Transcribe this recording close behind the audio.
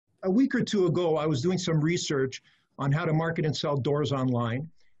A week or two ago, I was doing some research on how to market and sell doors online,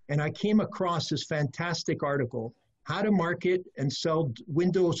 and I came across this fantastic article, How to Market and Sell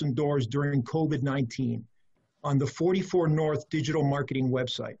Windows and Doors During COVID-19 on the 44 North digital marketing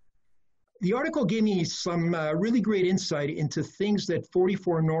website. The article gave me some really great insight into things that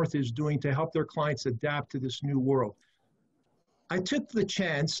 44 North is doing to help their clients adapt to this new world. I took the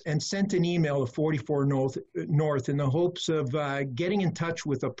chance and sent an email to 44 North in the hopes of getting in touch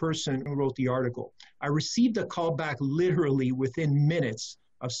with a person who wrote the article. I received a call back literally within minutes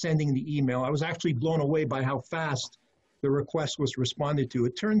of sending the email. I was actually blown away by how fast the request was responded to.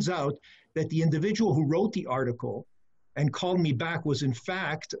 It turns out that the individual who wrote the article and called me back was in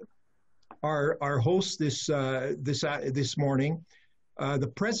fact our host this morning,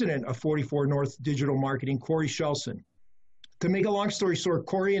 the president of 44 North Digital Marketing, Shelson. To make a long story short,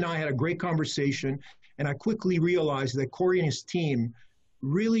 Corey and I had a great conversation, and I quickly realized that Corey and his team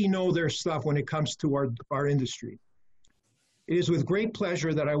really know their stuff when it comes to our industry. It is with great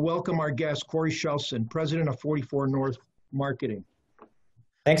pleasure that I welcome our guest, Corey Shelson, president of 44 North Marketing.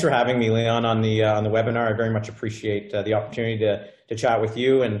 Thanks for having me, Leon, on the webinar. I very much appreciate the opportunity to chat with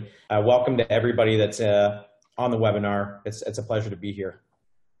you, and welcome to everybody that's on the webinar. It's a pleasure to be here.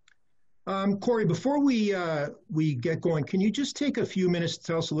 Corey, before we get going, can you just take a few minutes to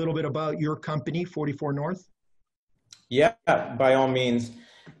tell us a little bit about your company, 44 North? Yeah, by all means.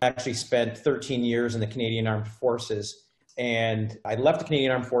 I actually spent 13 years in the Canadian Armed Forces, and I left the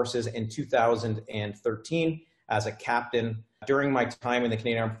Canadian Armed Forces in 2013 as a captain. During my time in the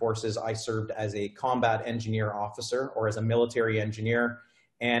Canadian Armed Forces, I served as a combat engineer officer, or as a military engineer,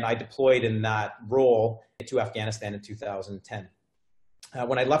 and I deployed in that role to Afghanistan in 2010.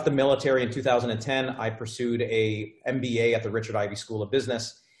 When I left the military in 2010, I pursued a MBA at the Richard Ivey School of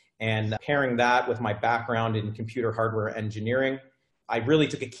Business, and pairing that with my background in computer hardware engineering, I really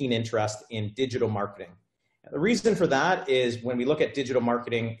took a keen interest in digital marketing. The reason for that is when we look at digital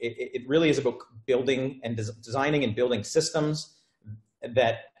marketing, it really is about building and designing and building systems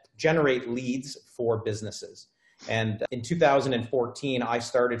that generate leads for businesses. And in 2014, I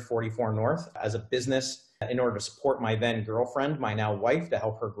started 44 North as a business in order to support my then girlfriend, my now wife, to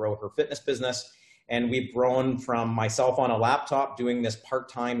help her grow her fitness business. And we've grown from myself on a laptop doing this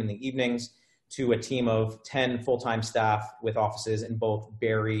part-time in the evenings to a team of 10 full-time staff with offices in both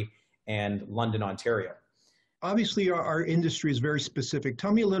Barrie and London, Ontario. Obviously, our industry is very specific.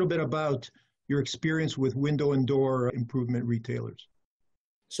 Tell me a little bit about your experience with window and door improvement retailers.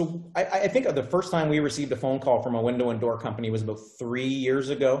 So I think the first time we received a phone call from a window and door company was about 3 years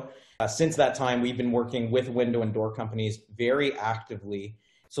ago. Since that time, we've been working with window and door companies very actively.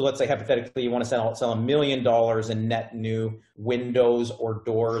 So let's say hypothetically, you want to sell $1 million in net new windows or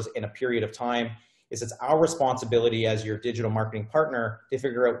doors in a period of time. It's our responsibility as your digital marketing partner to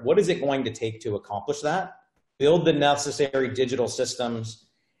figure out what is it going to take to accomplish that, build the necessary digital systems,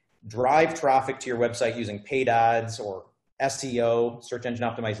 drive traffic to your website using paid ads or SEO, search engine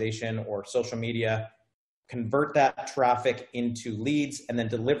optimization, or social media, convert that traffic into leads, and then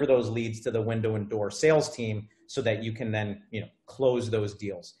deliver those leads to the window and door sales team so that you can then, close those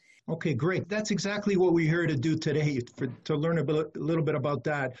deals. Okay, great. That's exactly what we're here to do today, to learn a little bit about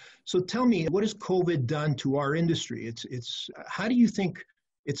that. So tell me, what has COVID done to our industry? How do you think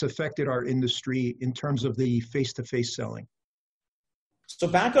it's affected our industry in terms of the face-to-face selling? So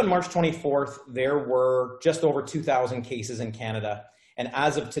back on March 24th, there were just over 2,000 cases in Canada. And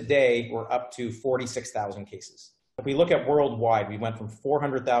as of today, we're up to 46,000 cases. If we look at worldwide, we went from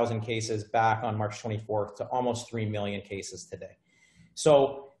 400,000 cases back on March 24th to almost 3 million cases today.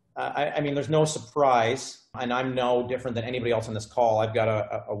 So, I mean, there's no surprise, and I'm no different than anybody else on this call. I've got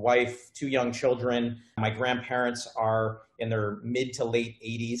a wife, 2 young children. My grandparents are in their mid to late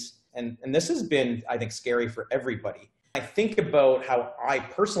 80s. And this has been, I think, scary for everybody. I think about how I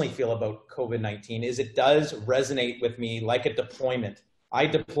personally feel about COVID-19 is it does resonate with me like a deployment. I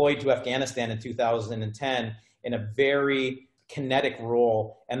deployed to Afghanistan in 2010 in a very kinetic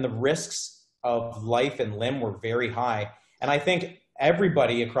role, and the risks of life and limb were very high. And I think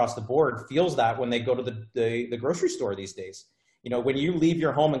everybody across the board feels that when they go to the grocery store these days. When you leave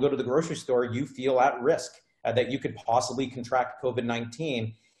your home and go to the grocery store, you feel at risk that you could possibly contract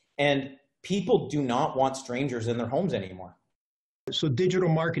COVID-19. And people do not want strangers in their homes anymore. So digital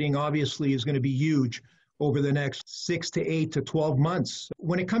marketing obviously is going to be huge over the next 6 to 8 to 12 months.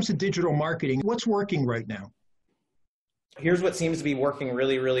 When it comes to digital marketing, what's working right now? Here's what seems to be working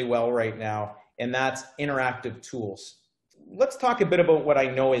really, really well right now, and that's interactive tools. Let's talk a bit about what I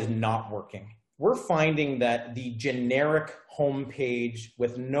know is not working. We're finding that the generic homepage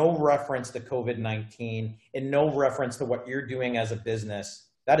with no reference to COVID-19 and no reference to what you're doing as a business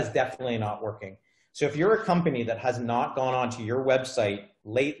That is definitely not working. So if you're a company that has not gone onto your website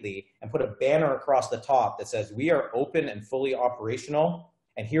lately and put a banner across the top that says, we are open and fully operational,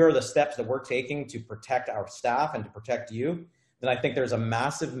 and here are the steps that we're taking to protect our staff and to protect you, then I think there's a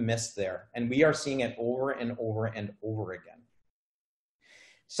massive miss there. And we are seeing it over and over and over again.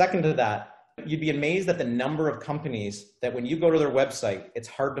 Second to that, you'd be amazed at the number of companies that when you go to their website, it's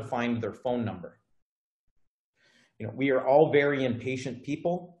hard to find their phone number. You know, we are all very impatient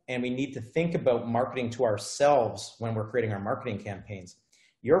people, and we need to think about marketing to ourselves when we're creating our marketing campaigns.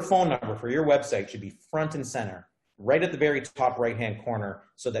 Your phone number for your website should be front and center, right at the very top right-hand corner,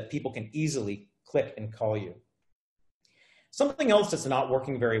 so that people can easily click and call you. Something else that's not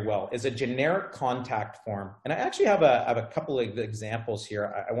working very well is a generic contact form. And I actually have a couple of examples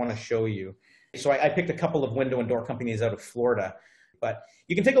here I want to show you. So I picked a couple of window and door companies out of Florida. But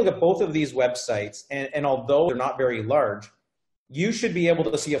you can take a look at both of these websites, and although they're not very large, you should be able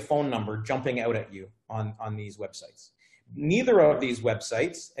to see a phone number jumping out at you on these websites. Neither of these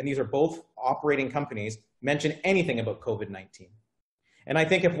websites, and these are both operating companies, mention anything about COVID-19. And I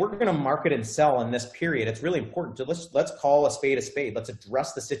think if we're going to market and sell in this period, it's really important to let's call a spade a spade. Let's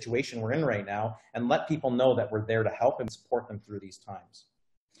address the situation we're in right now and let people know that we're there to help and support them through these times.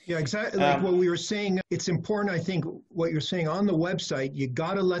 Yeah, exactly. Like what we were saying, it's important, I think, what you're saying on the website, you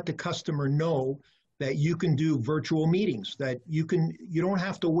got to let the customer know that you can do virtual meetings, that you don't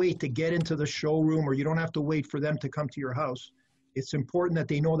have to wait to get into the showroom, or you don't have to wait for them to come to your house. It's important that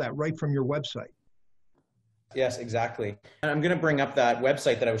they know that right from your website. Yes, exactly. And I'm going to bring up that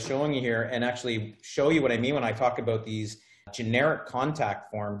website that I was showing you here and actually show you what I mean when I talk about these generic contact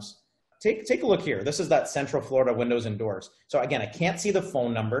forms. Take a look here. This is that Central Florida Windows and Doors. So again, I can't see the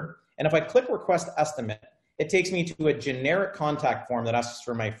phone number. And if I click request estimate, it takes me to a generic contact form that asks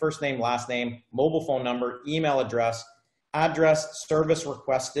for my first name, last name, mobile phone number, email address, service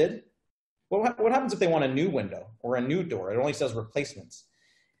requested. What happens if they want a new window or a new door? It only says replacements.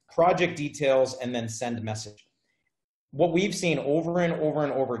 Project details, and then send message. What we've seen over and over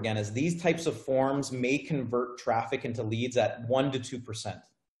and over again is these types of forms may convert traffic into leads at 1% to 2%,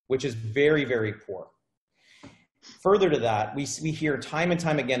 which is very, very poor. Further to that, we hear time and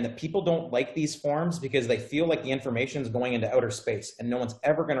time again that people don't like these forms because they feel like the information is going into outer space and no one's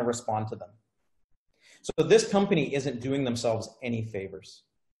ever going to respond to them. So this company isn't doing themselves any favors.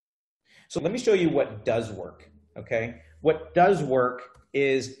 So let me show you what does work, okay? What does work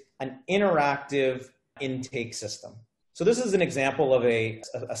is an interactive intake system. So this is an example of a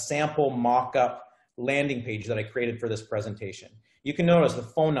sample mock-up landing page that I created for this presentation. You can notice the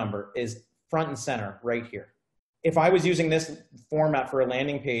phone number is front and center right here. If I was using this format for a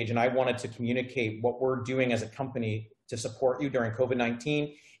landing page and I wanted to communicate what we're doing as a company to support you during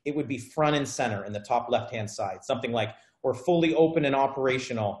COVID-19, it would be front and center in the top left-hand side. Something like, we're fully open and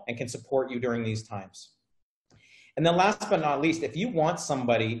operational and can support you during these times. And then last but not least, if you want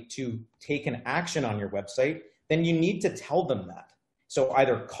somebody to take an action on your website, then you need to tell them that. So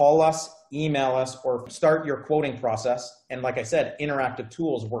either call us, email us, or start your quoting process. And like I said, interactive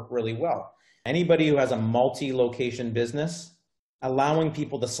tools work really well. Anybody who has a multi-location business, allowing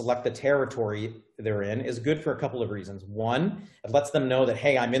people to select the territory they're in is good for a couple of reasons. One, it lets them know that,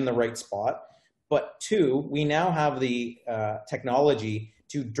 hey, I'm in the right spot. But two, we now have the technology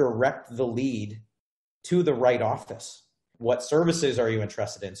to direct the lead to the right office. What services are you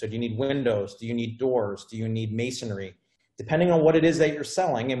interested in? So do you need windows? Do you need doors? Do you need masonry? Depending on what it is that you're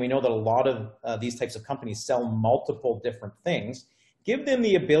selling, and we know that a lot of these types of companies sell multiple different things, give them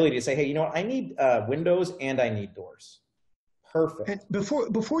the ability to say, hey, you know what, I need windows and I need doors. Perfect. And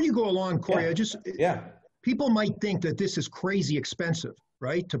before you go along, Corey, people might think that this is crazy expensive,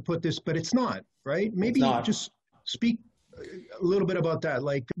 right, to put this, but it's not, right? Maybe just speak a little bit about that.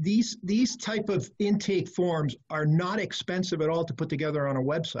 Like these type of intake forms are not expensive at all to put together on a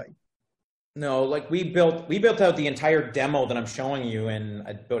website. No, like we built out the entire demo that I'm showing you in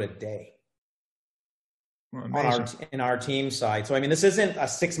about a day. In our team side. So, I mean, this isn't a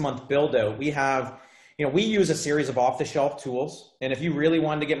 6-month build out. We have, we use a series of off-the-shelf tools. And if you really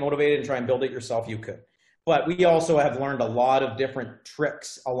wanted to get motivated and try and build it yourself, you could. But we also have learned a lot of different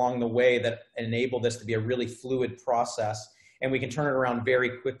tricks along the way that enable this to be a really fluid process. And we can turn it around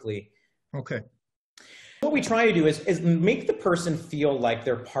very quickly. Okay. What we try to do is make the person feel like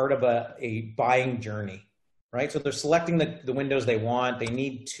they're part of a buying journey, right? So they're selecting the windows they want. They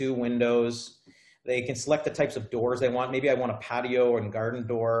need 2 windows. They can select the types of doors they want. Maybe I want a patio and garden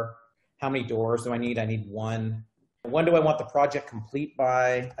door. How many doors do I need? I need 1. When do I want the project complete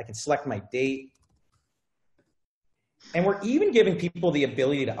by? I can select my date. And we're even giving people the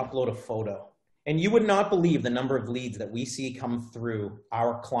ability to upload a photo. And you would not believe the number of leads that we see come through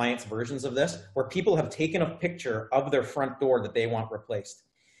our clients' versions of this, where people have taken a picture of their front door that they want replaced.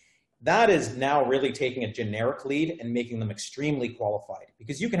 That is now really taking a generic lead and making them extremely qualified,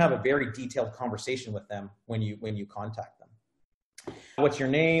 because you can have a very detailed conversation with them when you contact them. What's your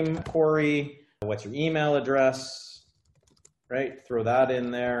name, Corey? What's your email address? Right, throw that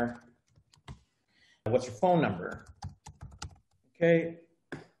in there. What's your phone number? Okay.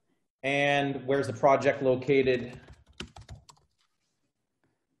 And where's the project located?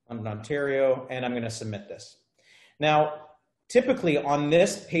 I'm in Ontario, and I'm going to submit this. Now, typically on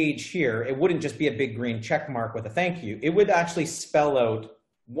this page here, it wouldn't just be a big green check mark with a thank you. It would actually spell out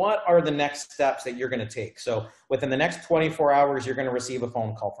what are the next steps that you're going to take. So within the next 24 hours, you're going to receive a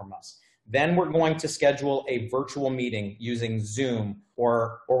phone call from us. Then we're going to schedule a virtual meeting using Zoom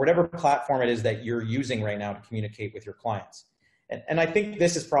or whatever platform it is that you're using right now to communicate with your clients. And I think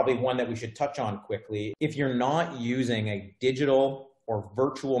this is probably one that we should touch on quickly. If you're not using a digital or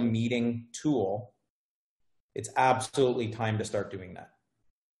virtual meeting tool, it's absolutely time to start doing that.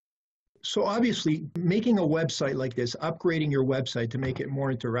 So obviously, making a website like this, upgrading your website to make it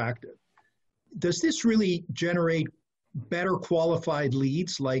more interactive, does this really generate better qualified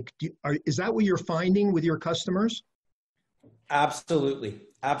leads? Like, is that what you're finding with your customers? Absolutely,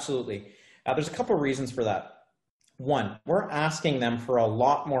 absolutely. There's a couple of reasons for that. One, we're asking them for a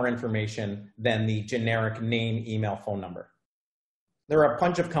lot more information than the generic name, email, phone number. There are a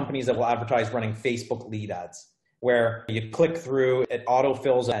bunch of companies that will advertise running Facebook lead ads, where you click through, it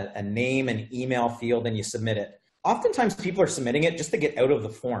autofills a name and email field, and you submit it. Oftentimes people are submitting it just to get out of the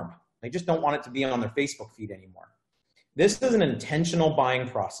form. They just don't want it to be on their Facebook feed anymore. This is an intentional buying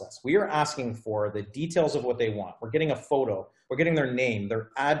process. We are asking for the details of what they want. We're getting a photo. We're getting their name, their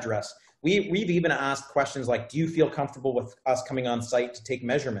address. We've even asked questions like, do you feel comfortable with us coming on site to take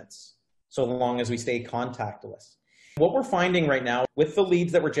measurements, so long as we stay contactless? What we're finding right now with the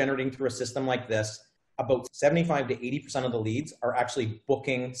leads that we're generating through a system like this, about 75 to 80% of the leads are actually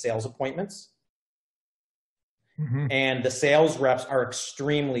booking sales appointments. Mm-hmm. And the sales reps are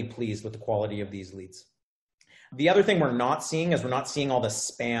extremely pleased with the quality of these leads. The other thing we're not seeing is we're not seeing all the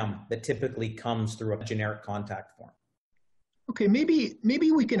spam that typically comes through a generic contact form. Okay, maybe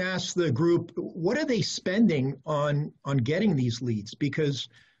we can ask the group, what are they spending on getting these leads? Because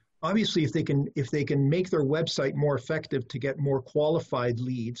obviously, if they can make their website more effective to get more qualified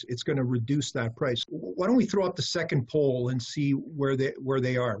leads, it's going to reduce that price. Why don't we throw up the second poll and see where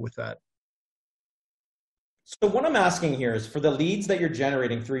they are with that? So what I'm asking here is, for the leads that you're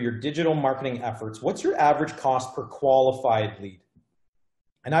generating through your digital marketing efforts, what's your average cost per qualified lead?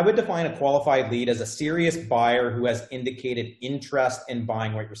 And I would define a qualified lead as a serious buyer who has indicated interest in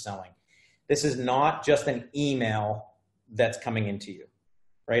buying what you're selling. This is not just an email that's coming into you,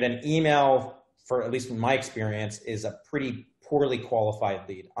 right? An email, for at least from my experience, is a pretty poorly qualified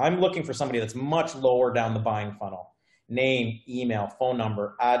lead. I'm looking for somebody that's much lower down the buying funnel. Name, email, phone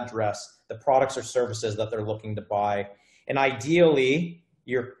number, address, the products or services that they're looking to buy. And ideally,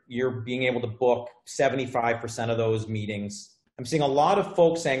 you're being able to book 75% of those meetings. I'm seeing a lot of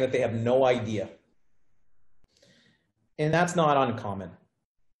folks saying that they have no idea. And that's not uncommon.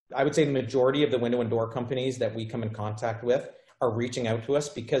 I would say the majority of the window and door companies that we come in contact with are reaching out to us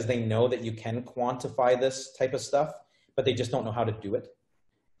because they know that you can quantify this type of stuff, but they just don't know how to do it.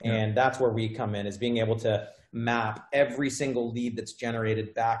 Yeah. And that's where we come in, is being able to map every single lead that's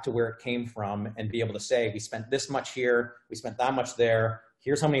generated back to where it came from and be able to say, we spent this much here, we spent that much there,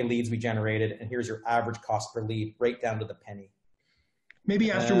 here's how many leads we generated, and here's your average cost per lead, right down to the penny.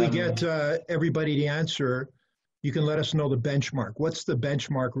 Maybe after we get everybody to answer, you can let us know the benchmark. What's the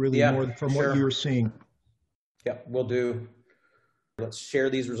benchmark really more from what you were seeing? Yeah, we'll do. Let's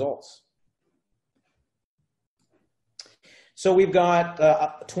share these results. So we've got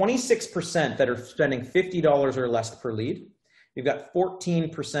 26% that are spending $50 or less per lead. We've got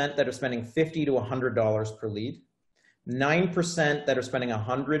 14% that are spending $50 to $100 per lead. 9% that are spending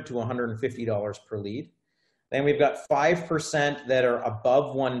 $100 to $150 per lead. Then we've got 5% that are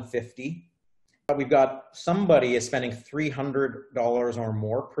above $150. We've got somebody is spending $300 or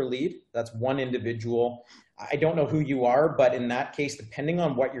more per lead. That's one individual. I don't know who you are, but in that case, depending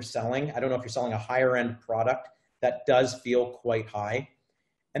on what you're selling, I don't know if you're selling a higher end product, that does feel quite high.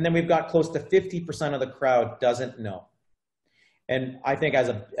 And then we've got close to 50% of the crowd doesn't know. And I think as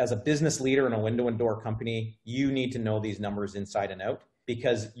a business leader in a window and door company, you need to know these numbers inside and out,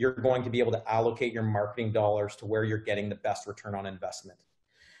 because you're going to be able to allocate your marketing dollars to where you're getting the best return on investment.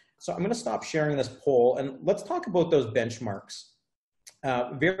 So I'm going to stop sharing this poll and let's talk about those benchmarks.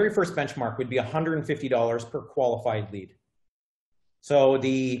 Very first benchmark would be $150 per qualified lead. So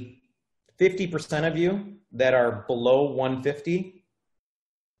the 50% of you that are below 150,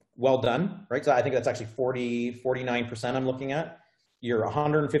 well done, right? So I think that's actually 49% I'm looking at. You're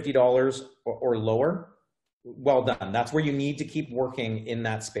 $150 or lower, well done. That's where you need to keep working in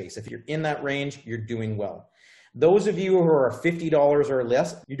that space. If you're in that range, you're doing well. Those of you who are $50 or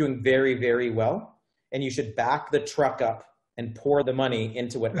less, you're doing very, very well. And you should back the truck up and pour the money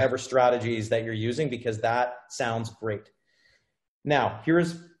into whatever strategies that you're using, because that sounds great. Now,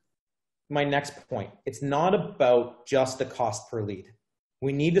 here's my next point. It's not about just the cost per lead.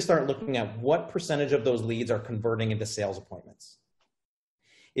 We need to start looking at what percentage of those leads are converting into sales appointments.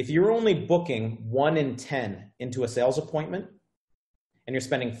 If you're only booking 1 in 10 into a sales appointment and you're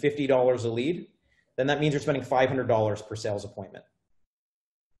spending $50 a lead, then that means you're spending $500 per sales appointment.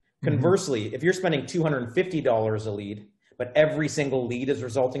 Conversely, if you're spending $250 a lead, but every single lead is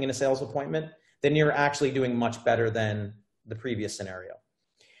resulting in a sales appointment, then you're actually doing much better than the previous scenario.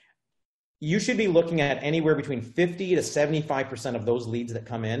 You should be looking at anywhere between 50 to 75% of those leads that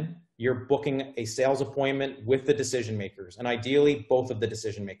come in, you're booking a sales appointment with the decision makers, and ideally both of the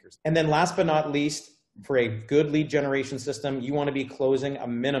decision makers. And then last but not least, for a good lead generation system, you want to be closing a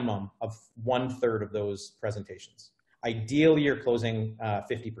minimum of 1/3 of those presentations. Ideally, you're closing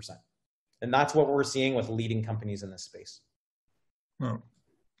 50%. And that's what we're seeing with leading companies in this space. Oh.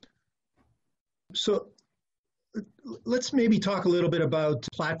 So let's maybe talk a little bit about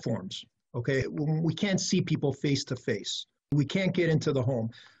platforms. Okay, we can't see people face to face. We can't get into the home.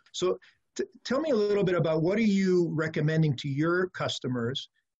 So tell me a little bit about what are you recommending to your customers,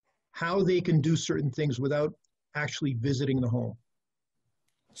 how they can do certain things without actually visiting the home?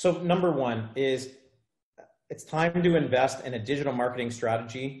 So number one is it's time to invest in a digital marketing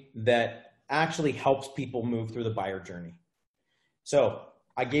strategy that actually helps people move through the buyer journey. So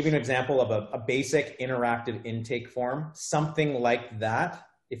I gave you an example of a basic interactive intake form. Something like that,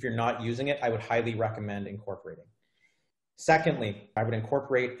 if you're not using it, I would highly recommend incorporating. Secondly, I would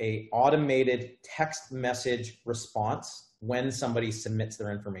incorporate an automated text message response when somebody submits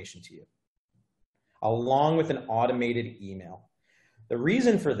their information to you, along with an automated email. The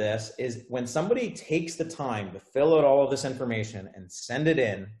reason for this is when somebody takes the time to fill out all of this information and send it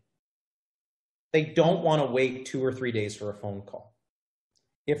in, they don't want to wait 2 or 3 days for a phone call.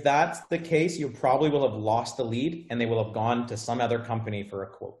 If that's the case, you probably will have lost the lead and they will have gone to some other company for a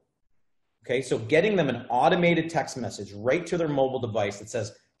quote. Okay, so getting them an automated text message right to their mobile device that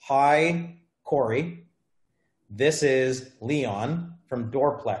says, "Hi, Corey, this is Leon from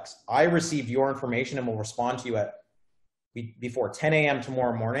Doorplex. I received your information and will respond to you before 10 a.m.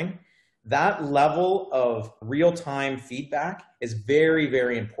 tomorrow morning." That level of real-time feedback is very,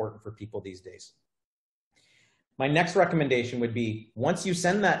 very important for people these days. My next recommendation would be, once you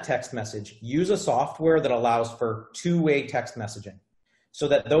send that text message, use a software that allows for two-way text messaging, so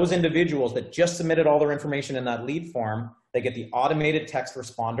that those individuals that just submitted all their information in that lead form, they get the automated text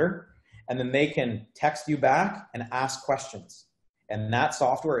responder, and then they can text you back and ask questions. And that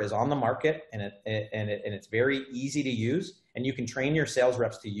software is on the market, and it's very easy to use, and you can train your sales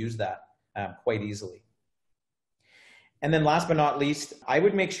reps to use that quite easily. And then last but not least, I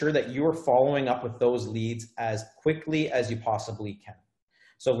would make sure that you are following up with those leads as quickly as you possibly can.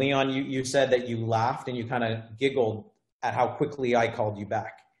 So Leon, you said that you laughed and you kind of giggled at how quickly I called you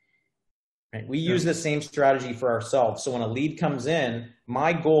back. Right? We use the same strategy for ourselves. So when a lead comes in,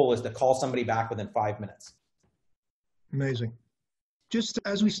 my goal is to call somebody back within 5 minutes. Amazing. Just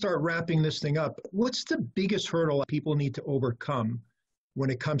as we start wrapping this thing up, what's the biggest hurdle people need to overcome when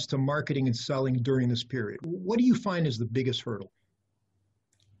it comes to marketing and selling during this period? What do you find is the biggest hurdle?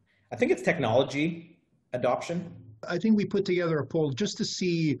 I think it's technology adoption. I think we put together a poll just to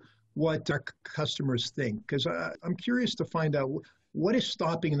see what our customers think, because I'm curious to find out what is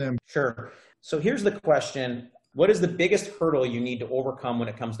stopping them. Sure. So here's the question. What is the biggest hurdle you need to overcome when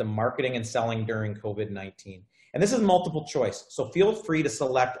it comes to marketing and selling during COVID-19? And this is multiple choice. So feel free to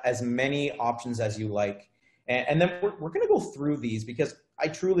select as many options as you like. And then we're going to go through these because I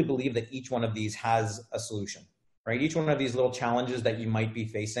truly believe that each one of these has a solution, right? Each one of these little challenges that you might be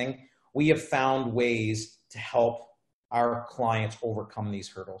facing, we have found ways to help our clients overcome these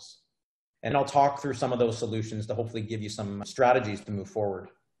hurdles. And I'll talk through some of those solutions to hopefully give you some strategies to move forward.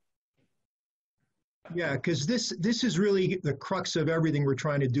 Yeah, because this is really the crux of everything we're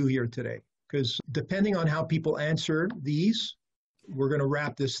trying to do here today. Because depending on how people answer these, we're going to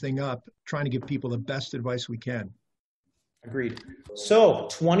wrap this thing up, trying to give people the best advice we can. Agreed. So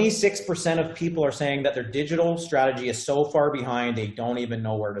 26% of people are saying that their digital strategy is so far behind, they don't even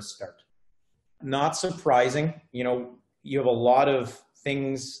know where to start. Not surprising. You know, you have a lot of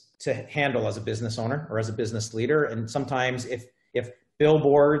things to handle as a business owner or as a business leader. And sometimes if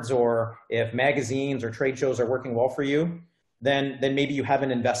billboards or if magazines or trade shows are working well for you, then maybe you haven't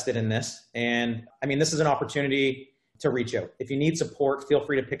invested in this. And I mean, this is an opportunity to reach out. If you need support, feel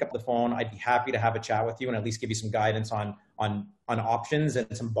free to pick up the phone. I'd be happy to have a chat with you and at least give you some guidance on options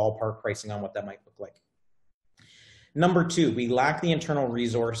and some ballpark pricing on what that might look like. Number two, we lack the internal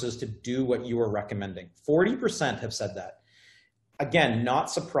resources to do what you are recommending. 40% have said that. Again, not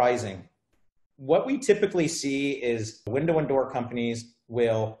surprising. What we typically see is window and door companies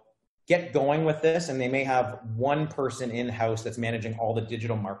will get going with this, and they may have one person in-house that's managing all the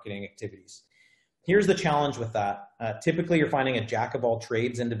digital marketing activities. Here's the challenge with that. Typically, you're finding a jack of all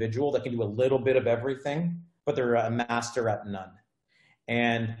trades individual that can do a little bit of everything, but they're a master at none.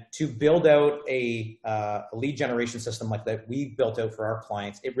 And to build out a lead generation system like that we built out for our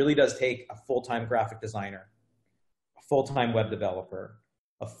clients, it really does take a full-time graphic designer, a full-time web developer,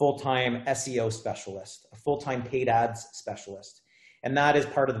 a full-time SEO specialist, a full-time paid ads specialist. And that is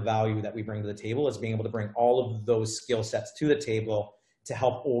part of the value that we bring to the table, is being able to bring all of those skill sets to the table to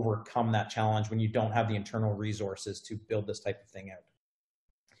help overcome that challenge when you don't have the internal resources to build this type of thing out.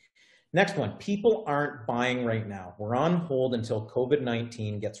 Next one, people aren't buying right now. We're on hold until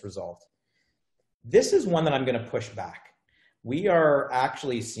COVID-19 gets resolved. This is one that I'm going to push back. We are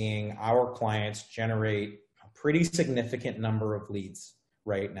actually seeing our clients generate a pretty significant number of leads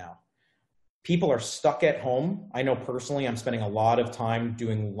right now. People are stuck at home. I know personally, I'm spending a lot of time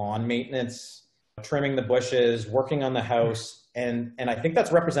doing lawn maintenance, trimming the bushes, working on the house. And I think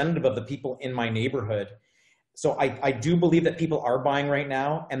that's representative of the people in my neighborhood. So I do believe that people are buying right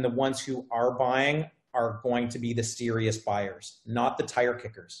now, and the ones who are buying are going to be the serious buyers, not the tire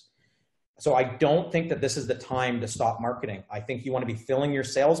kickers. So I don't think that this is the time to stop marketing. I think you want to be filling your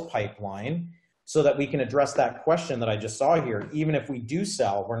sales pipeline so that we can address that question that I just saw here. Even if we do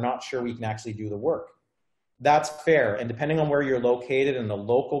sell, we're not sure we can actually do the work. That's fair. And depending on where you're located and the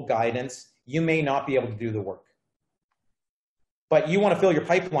local guidance, you may not be able to do the work. But you want to fill your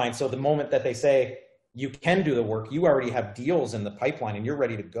pipeline, so the moment that they say you can do the work, you already have deals in the pipeline and you're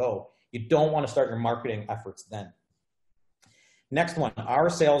ready to go. You don't want to start your marketing efforts then. Next one, our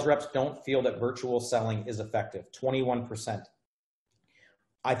sales reps don't feel that virtual selling is effective, 21%.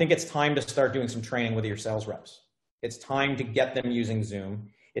 I think it's time to start doing some training with your sales reps. It's time to get them using Zoom.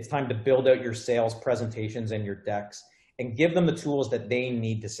 It's time to build out your sales presentations and your decks and give them the tools that they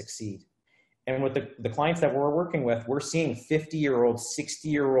need to succeed. And with the clients that we're working with, we're seeing 50-year-old,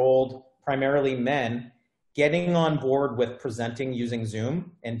 60-year-old, primarily men, getting on board with presenting using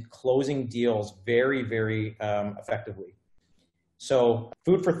Zoom and closing deals very, very effectively. So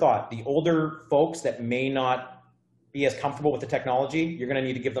food for thought, the older folks that may not be as comfortable with the technology, you're going to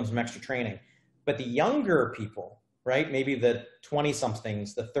need to give them some extra training. But the younger people, right, maybe the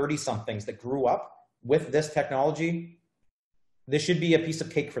 20-somethings, the 30-somethings that grew up with this technology, this should be a piece of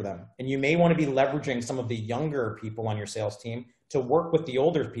cake for them. And you may want to be leveraging some of the younger people on your sales team to work with the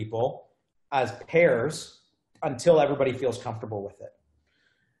older people as pairs until everybody feels comfortable with it.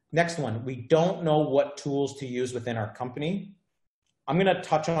 Next one, we don't know what tools to use within our company. I'm going to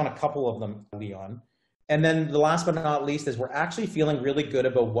touch on a couple of them, Leon. And then the last but not least is we're actually feeling really good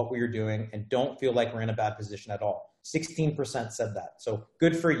about what we are doing and don't feel like we're in a bad position at all. 16% said that. So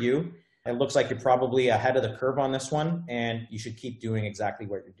good for you. It looks like you're probably ahead of the curve on this one, and you should keep doing exactly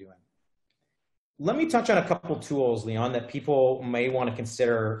what you're doing. Let me touch on a couple tools, Leon, that people may want to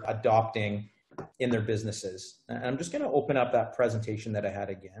consider adopting in their businesses. And I'm just going to open up that presentation that I had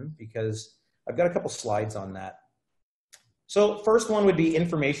again, because I've got a couple slides on that. So first one would be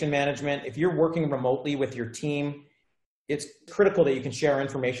information management. If you're working remotely with your team, it's critical that you can share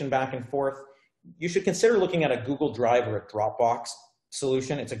information back and forth. You should consider looking at a Google Drive or a Dropbox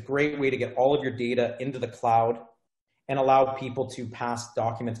solution. It's a great way to get all of your data into the cloud and allow people to pass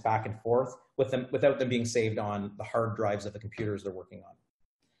documents back and forth without them being saved on the hard drives of the computers they're working on.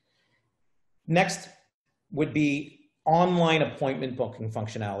 Next would be online appointment booking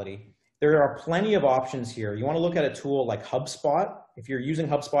functionality. There are plenty of options here. You want to look at a tool like HubSpot. If you're using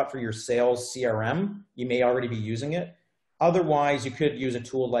HubSpot for your sales CRM, you may already be using it. Otherwise, you could use a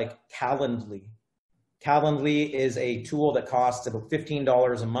tool like Calendly. Calendly is a tool that costs about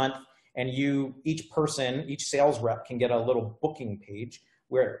 $15 a month, and each sales rep can get a little booking page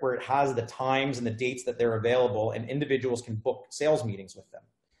where it has the times and the dates that they're available, and individuals can book sales meetings with them.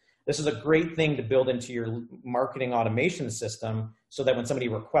 This is a great thing to build into your marketing automation system so that when somebody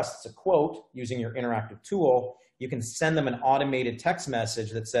requests a quote using your interactive tool, you can send them an automated text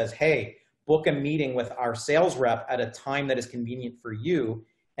message that says, hey, book a meeting with our sales rep at a time that is convenient for you,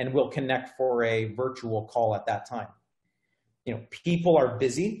 and we'll connect for a virtual call at that time. You know, people are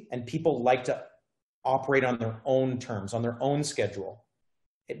busy and people like to operate on their own terms, on their own schedule.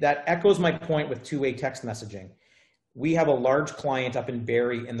 That echoes my point with two-way text messaging. We have a large client up in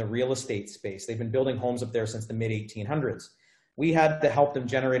Barrie in the real estate space. They've been building homes up there since the mid-1800s. We had to help them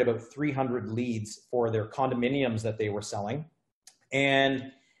generate about 300 leads for their condominiums that they were selling.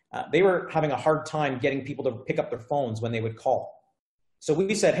 And they were having a hard time getting people to pick up their phones when they would call. So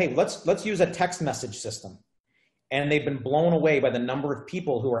we said, hey, let's use a text message system. And they've been blown away by the number of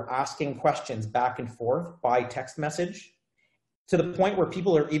people who are asking questions back and forth by text message, to the point where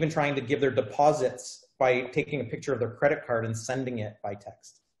people are even trying to give their deposits by taking a picture of their credit card and sending it by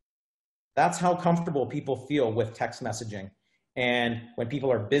text. That's how comfortable people feel with text messaging. And when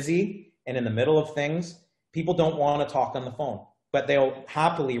people are busy and in the middle of things, people don't want to talk on the phone, but they'll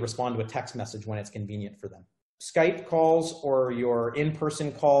happily respond to a text message when it's convenient for them. Skype calls or your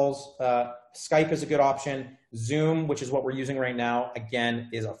in-person calls, Skype is a good option. Zoom, which is what we're using right now, again,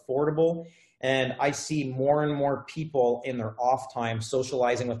 is affordable. And I see more and more people in their off time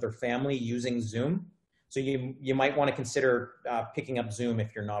socializing with their family using Zoom. So you might want to consider picking up Zoom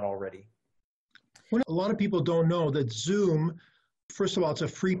if you're not already. Well, a lot of people don't know that Zoom, first of all, it's a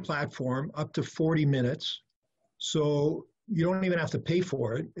free platform up to 40 minutes. So you don't even have to pay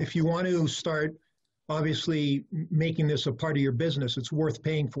for it. If you want to start, obviously, making this a part of your business, it's worth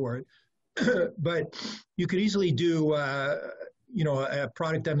paying for it. But you could easily do, a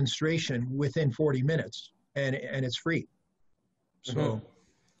product demonstration within 40 minutes, and it's free. So. Mm-hmm.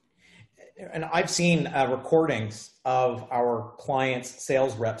 And I've seen recordings of our clients'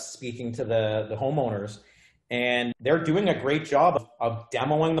 sales reps speaking to the homeowners, and they're doing a great job of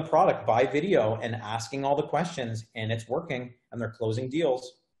demoing the product by video and asking all the questions, and it's working, and they're closing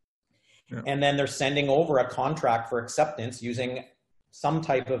deals. Yeah. And then they're sending over a contract for acceptance using some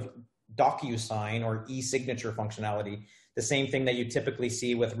type of DocuSign or e-signature functionality, the same thing that you typically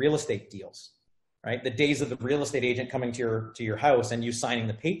see with real estate deals. Right? The days of the real estate agent coming to your house and you signing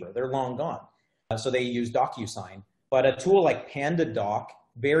the paper, they're long gone. So they use DocuSign. But a tool like PandaDoc,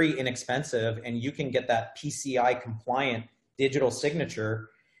 very inexpensive, and you can get that PCI compliant digital signature.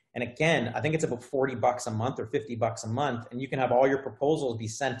 And again, I think it's about $40 a month or $50 a month, and you can have all your proposals be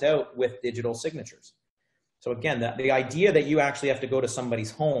sent out with digital signatures. So again, the idea that you actually have to go to somebody's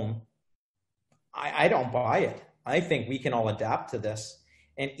home, I don't buy it. I think we can all adapt to this.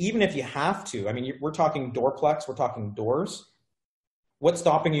 And even if you have to, I mean, we're talking doorplex, we're talking doors. What's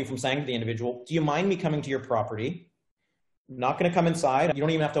stopping you from saying to the individual, do you mind me coming to your property? I'm not going to come inside. You don't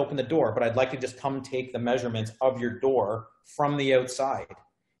even have to open the door, but I'd like to just come take the measurements of your door from the outside.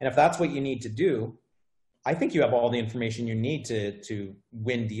 And if that's what you need to do, I think you have all the information you need to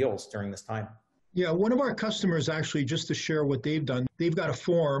win deals during this time. Yeah, one of our customers actually, just to share what they've done, they've got a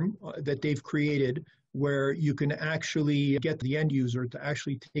form that they've created where you can actually get the end user to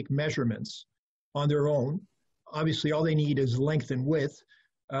actually take measurements on their own. Obviously, all they need is length and width.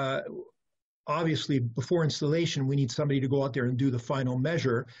 Obviously, before installation, we need somebody to go out there and do the final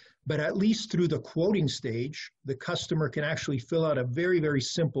measure. But at least through the quoting stage, the customer can actually fill out a very, very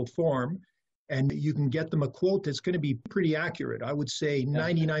simple form, and you can get them a quote that's going to be pretty accurate. I would say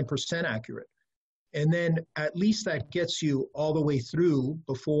 99% accurate. And then at least that gets you all the way through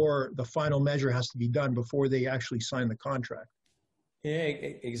before the final measure has to be done, before they actually sign the contract. Yeah,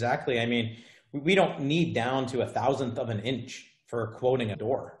 exactly. I mean, we don't need down to 1/1000th of an inch for quoting a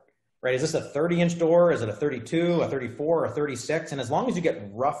door, right? Is this a 30-inch door? Is it a 32, a 34, a 36? And as long as you get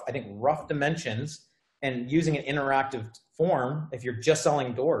rough dimensions and using an interactive form, if you're just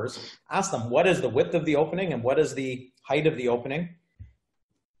selling doors, ask them, what is the width of the opening and what is the height of the opening?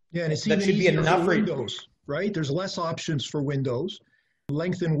 Yeah, and it's even easier for windows, right? There's less options for windows.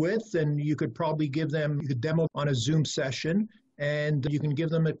 Length and width, and you could probably you could demo on a Zoom session, and you can give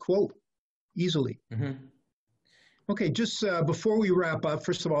them a quote easily. Mm-hmm. Okay, just before we wrap up,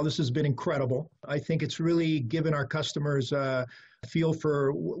 first of all, this has been incredible. I think it's really given our customers a feel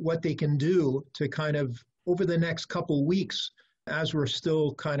for what they can do to kind of, over the next couple weeks, as we're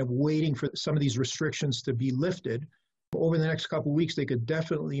still kind of waiting for some of these restrictions to be lifted. Over the next couple of weeks, they could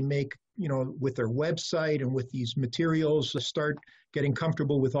definitely make, with their website and with these materials, start getting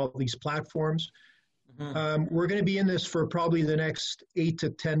comfortable with all these platforms. Mm-hmm. We're going to be in this for probably the next 8 to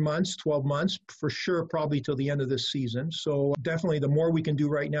 10 months, 12 months, for sure, probably till the end of this season. So definitely the more we can do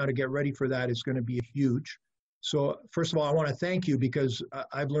right now to get ready for that is going to be huge. So first of all, I want to thank you because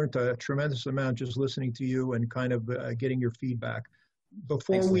I've learned a tremendous amount just listening to you and kind of getting your feedback.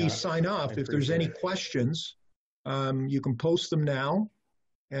 Before we sign off, if there's any questions, you can post them now.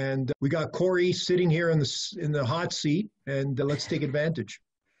 And we got Corey sitting here in the hot seat, and let's take advantage.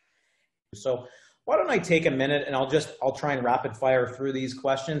 So why don't I take a minute and I'll try and rapid fire through these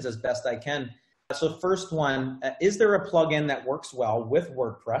questions as best I can. So the first one, is there a plugin that works well with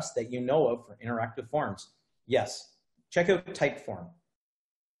WordPress that you know of for interactive forms? Yes. Check out Typeform.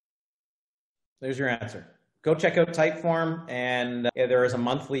 There's your answer. Go check out Typeform, and there is a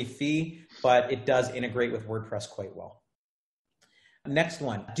monthly fee, but it does integrate with WordPress quite well. Next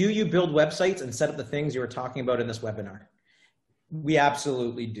one, do you build websites and set up the things you were talking about in this webinar? We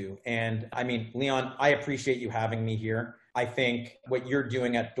absolutely do. And I mean, Leon, I appreciate you having me here. I think what you're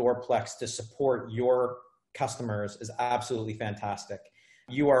doing at Doorplex to support your customers is absolutely fantastic.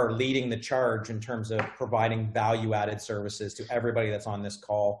 You are leading the charge in terms of providing value-added services to everybody that's on this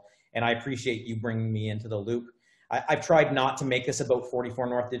call. And I appreciate you bringing me into the loop. I've tried not to make this about 44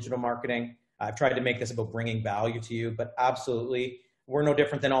 North digital marketing. I've tried to make this about bringing value to you, but absolutely, we're no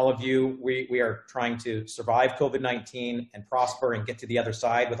different than all of you. We are trying to survive COVID-19 and prosper and get to the other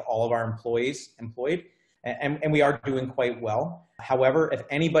side with all of our employees employed. And we are doing quite well. However, if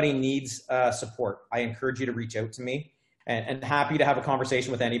anybody needs support, I encourage you to reach out to me, and happy to have a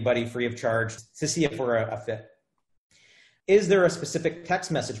conversation with anybody free of charge to see if we're a fit. Is there a specific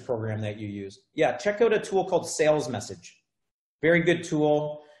text message program that you use? Yeah, check out a tool called Sales Message. Very good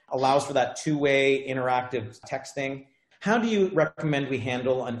tool, allows for that two-way interactive texting. How do you recommend we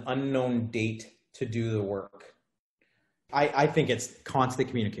handle an unknown date to do the work? I think it's constant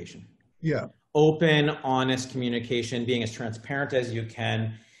communication. Yeah. Open, honest communication, being as transparent as you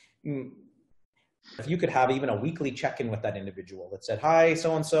can. If you could have even a weekly check-in with that individual that said, hi,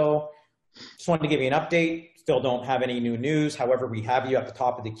 so-and-so, just wanted to give you an update. Still don't have any new news. However, we have you at the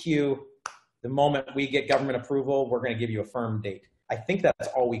top of the queue. The moment we get government approval, we're going to give you a firm date. I think that's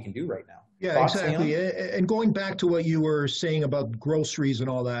all we can do right now. Yeah, Thoughts, exactly. Leon? And going back to what you were saying about groceries and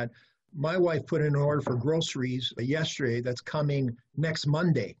all that, my wife put in an order for groceries yesterday that's coming next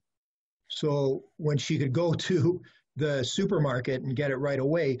Monday. So when she could go to the supermarket and get it right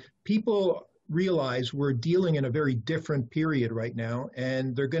away, people realize we're dealing in a very different period right now,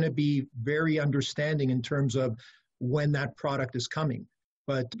 and they're going to be very understanding in terms of when that product is coming.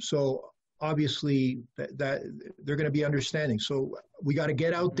 But so obviously that they're going to be understanding. So we got to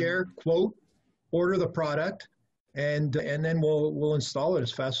get out there, quote, order the product, and then we'll install it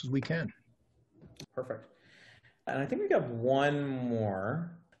as fast as we can. Perfect. And I think we got one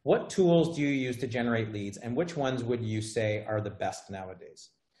more. What tools do you use to generate leads, and which ones would you say are the best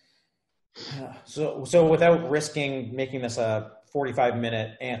nowadays? So without risking making this a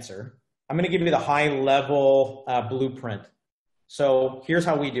 45-minute answer, I'm going to give you the high-level blueprint. So here's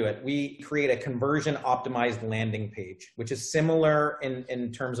how we do it. We create a conversion optimized landing page, which is similar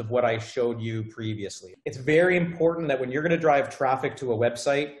in terms of what I showed you previously. It's very important that when you're going to drive traffic to a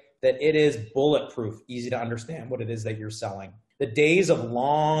website, that it is bulletproof, easy to understand what it is that you're selling. The days of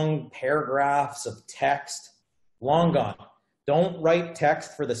long paragraphs of text, long gone. Don't write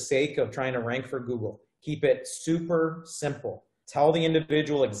text for the sake of trying to rank for Google. Keep it super simple. Tell the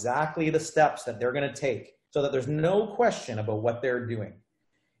individual exactly the steps that they're going to take so that there's no question about what they're doing.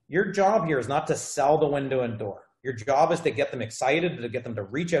 Your job here is not to sell the window and door. Your job is to get them excited, to get them to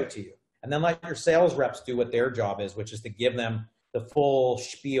reach out to you. And then let your sales reps do what their job is, which is to give them the full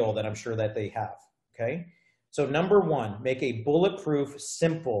spiel that I'm sure that they have, okay? So number one, make a bulletproof,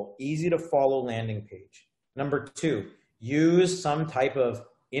 simple, easy to follow landing page. Number two, use some type of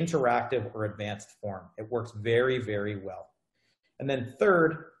interactive or advanced form. It works very, very well. And then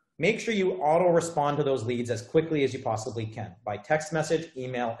third, make sure you auto-respond to those leads as quickly as you possibly can by text message,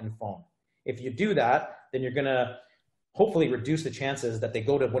 email, and phone. If you do that, then you're gonna hopefully reduce the chances that they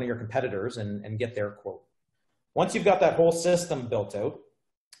go to one of your competitors and get their quote. Once you've got that whole system built out,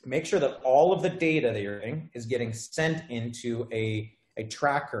 make sure that all of the data that you're getting is getting sent into a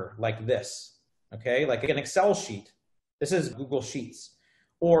tracker like this, okay? Like an Excel sheet. This is Google Sheets,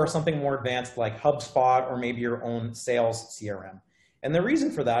 or something more advanced like HubSpot, or maybe your own sales CRM. And the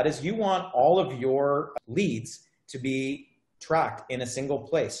reason for that is you want all of your leads to be tracked in a single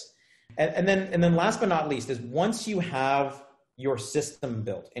place. And then last but not least is once you have your system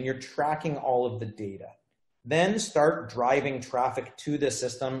built and you're tracking all of the data, then start driving traffic to the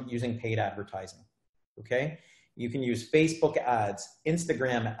system using paid advertising, okay? You can use Facebook ads,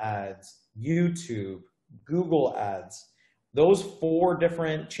 Instagram ads, YouTube, Google ads. Those 4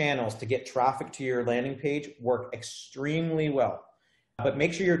 different channels to get traffic to your landing page work extremely well. But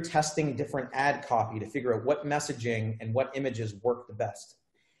make sure you're testing different ad copy to figure out what messaging and what images work the best.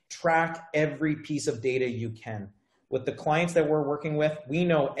 Track every piece of data you can. With the clients that we're working with, we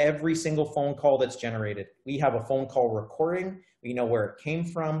know every single phone call that's generated. We have a phone call recording. We know where it came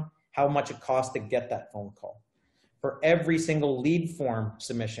from, how much it cost to get that phone call. For every single lead form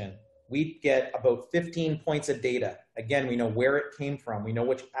submission, we get about 15 points of data. Again, we know where it came from. We know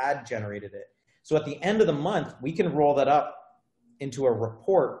which ad generated it. So at the end of the month, we can roll that up into a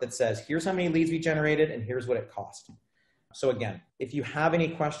report that says, here's how many leads we generated and here's what it cost. So again, if you have any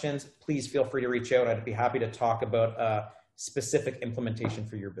questions, please feel free to reach out. I'd be happy to talk about a specific implementation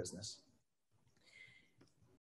for your business.